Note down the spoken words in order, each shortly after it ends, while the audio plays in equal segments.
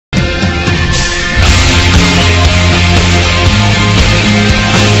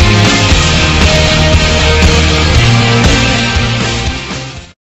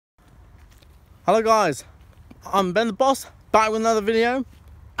Hello guys, I'm Ben the Boss, back with another video.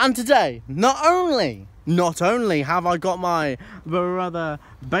 And today, not only have I got my brother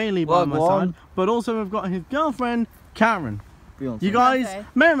Bailey by my side, but also we've got his girlfriend Karen. Beyonce. You guys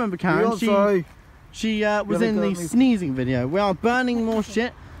may remember Karen. She was in the sneezing video. We are burning more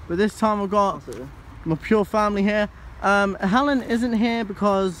shit, but this time I've got my pure family here. Helen isn't here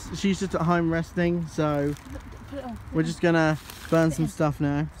because she's just at home resting, so we're just gonna burn some stuff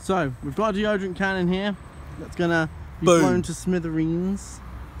now. So we've got a deodorant can in here that's gonna be blown to smithereens.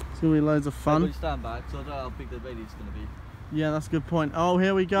 It's gonna be loads of fun. Everybody stand back, so I don't know how big the baby's gonna be. Yeah, that's a good point. Oh,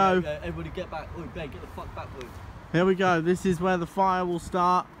 here we go. Yeah, everybody get back. Oh, babe, get the fuck back, Luke. Here we go. This is where the fire will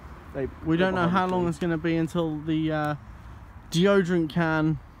start. Babe, we don't know how long it's gonna be until the deodorant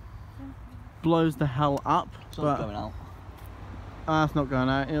can blows the hell up. It's not going out. It's not going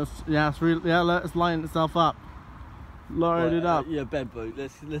out. It's really, it's lighting itself up. Load it up. Yeah, Ben, bro.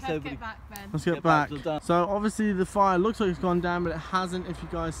 Let's get back, Ben. Let's get back. So obviously the fire looks like it's gone down, but it hasn't. If you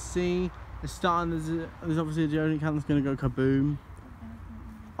guys see, it's starting. There's obviously a deodorant can that's going to go kaboom.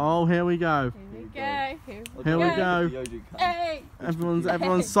 Oh, here we go. Here we go. Hey. Everyone's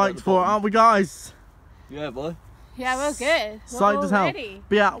psyched for it, aren't we, guys? Yeah, boy. Yeah, we're good. Psyched as hell.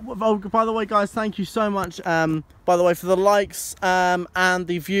 But yeah, oh, by the way, guys, thank you so much. By the way, for the likes and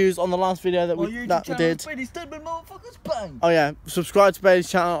the views on the last video that we did. Oh yeah, subscribe to Bailey's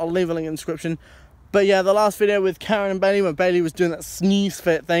channel. I'll leave a link in the description. But yeah, the last video with Karen and Bailey, when Bailey was doing that sneeze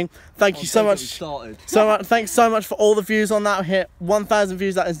fit thing. Thank you so much. Thanks so much for all the views on that. Hit 1,000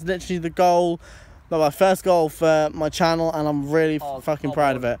 views. That is literally the goal. My first goal for my channel, and I'm really fucking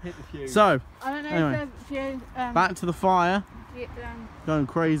proud of it. So, I don't know anyway, if back to the fire. Going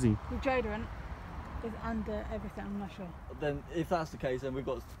crazy. The deodorant is under everything. I'm not sure. Then, if that's the case, then it's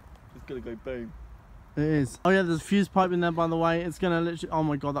gonna go boom. It is. Oh yeah, there's a fuse pipe in there, by the way. It's gonna literally. Oh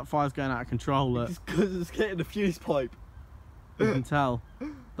my god, that fire's going out of control. Look. It's because it's getting the fuse pipe. You can tell.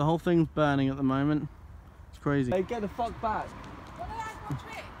 The whole thing's burning at the moment. It's crazy. Hey, get the fuck back.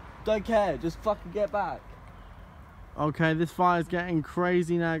 Don't care, just fucking get back. Okay, this fire's getting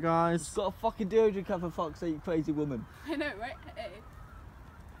crazy now, guys. It's got a fucking deodorant can, for fuck's sake, you crazy woman. I know, right?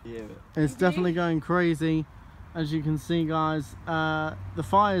 Yeah. It's definitely going crazy. As you can see, guys, the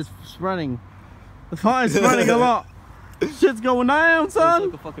fire's spreading. The fire's spreading a lot. Shit's going down, son.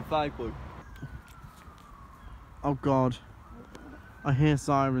 It's like a fucking flag boy. Oh god. I hear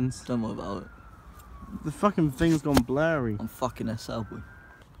sirens. Don't worry about it. The fucking thing's gone blurry. I'm fucking SL, boy.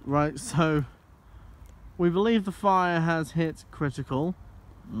 Right, so we believe the fire has hit critical,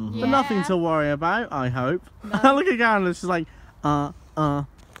 but nothing to worry about, I hope. No. Look at Karen, she's like, Fuck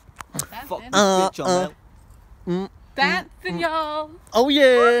bitch on that. Dancing, y'all. Oh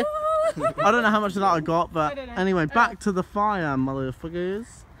yeah. I don't know how much of that I got, but anyway, back to the fire, motherfuckers.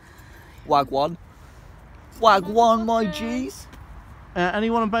 Wagwan. Wagwan, my G's.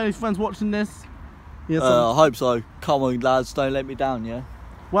 Anyone of Bailey's friends watching this? Yes, I hope so. Come on, lads, don't let me down, yeah?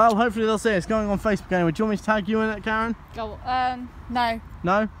 Well, hopefully they'll see it. It's going on Facebook anyway. Do you want me to tag you in it, Karen? Go. No.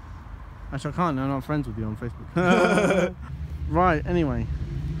 No? Actually, I can't. I'm not friends with you on Facebook. Right, anyway.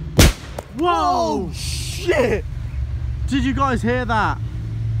 Whoa! Oh, shit! Did you guys hear that?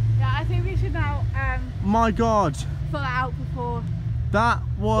 Yeah, I think we should now, my god. Put it out before. That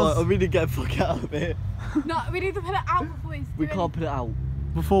was... Well, we need to get the fuck out of here. No, we need to put it out before it's We can't put it out.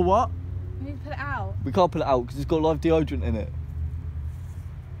 Before what? We need to put it out. We can't put it out because it's got live deodorant in it.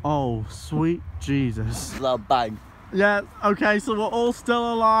 Oh, sweet Jesus. Loud bang. Yeah, okay, so we're all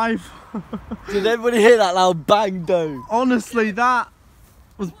still alive. Did everybody hear that loud bang, though? Honestly, that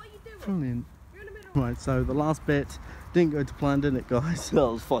was brilliant. Right, so the last bit didn't go to plan, did it, guys? That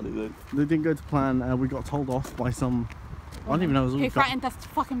was funny, though. They didn't go to plan. We got told off by some... I don't even know. Who threatened us to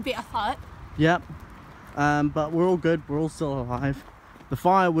fucking beat us up. Yep. But we're all good. We're all still alive. The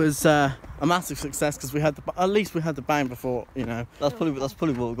fire was a massive success because we had at least we had the bang before, you know. That's probably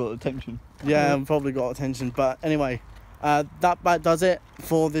what got attention. Yeah, probably got attention. But anyway, that about does it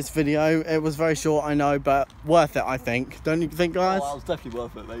for this video. It was very short, I know, but worth it, I think. Don't you think, guys? Oh, that was definitely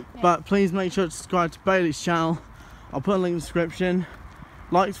worth it, mate. Yeah. But please make sure to subscribe to Bailey's channel. I'll put a link in the description.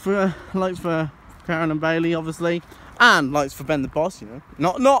 Likes for Karen and Bailey, obviously, and likes for Ben the Boss. You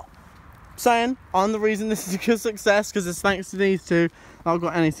know, not saying I'm the reason this is a good success, because it's thanks to these two I've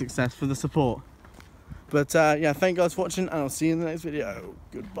got any success for the support. But yeah, thank you guys for watching, and I'll see you in the next video.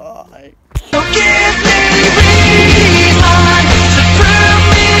 Goodbye.